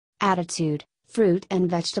Attitude, fruit and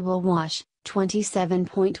vegetable wash,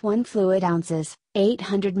 27.1 fluid ounces,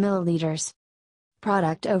 800 milliliters.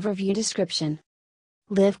 Product overview description.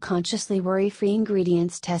 Live consciously worry-free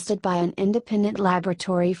ingredients tested by an independent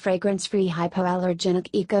laboratory. Fragrance-free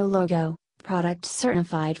hypoallergenic EcoLogo, product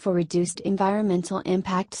certified for reduced environmental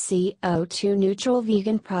impact. CO2 neutral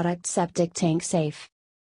vegan product. Septic tank safe.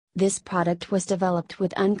 This product was developed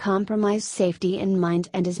with uncompromised safety in mind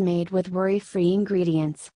and is made with worry-free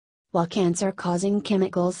ingredients. While cancer-causing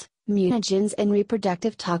chemicals, mutagens and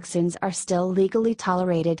reproductive toxins are still legally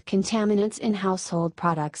tolerated contaminants in household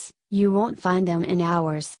products, you won't find them in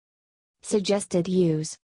ours. Suggested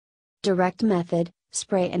use. Direct method,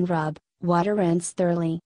 spray and rub, water rinse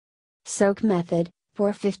thoroughly. Soak method,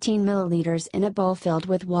 pour 15 milliliters in a bowl filled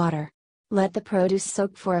with water. Let the produce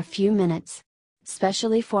soak for a few minutes.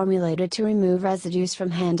 Specially formulated to remove residues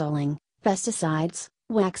from handling, pesticides,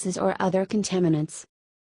 waxes or other contaminants.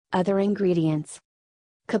 Other ingredients.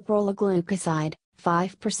 Caprologlucoside,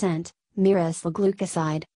 5%,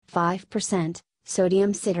 myracylglucoside, 5%,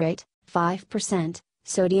 sodium citrate, 5%,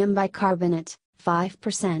 sodium bicarbonate,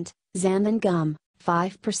 5%, xanthan gum,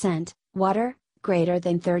 5%, water, greater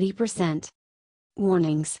than 30%.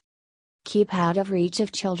 Warnings. Keep out of reach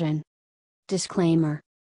of children. Disclaimer.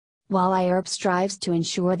 While iHerb strives to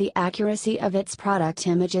ensure the accuracy of its product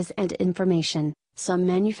images and information, some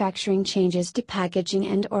manufacturing changes to packaging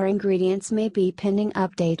and/or ingredients may be pending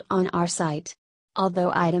update on our site.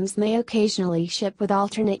 Although items may occasionally ship with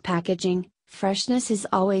alternate packaging, freshness is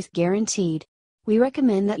always guaranteed. We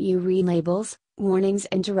recommend that you read labels, warnings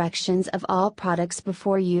and directions of all products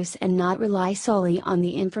before use and not rely solely on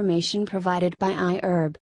the information provided by iHerb.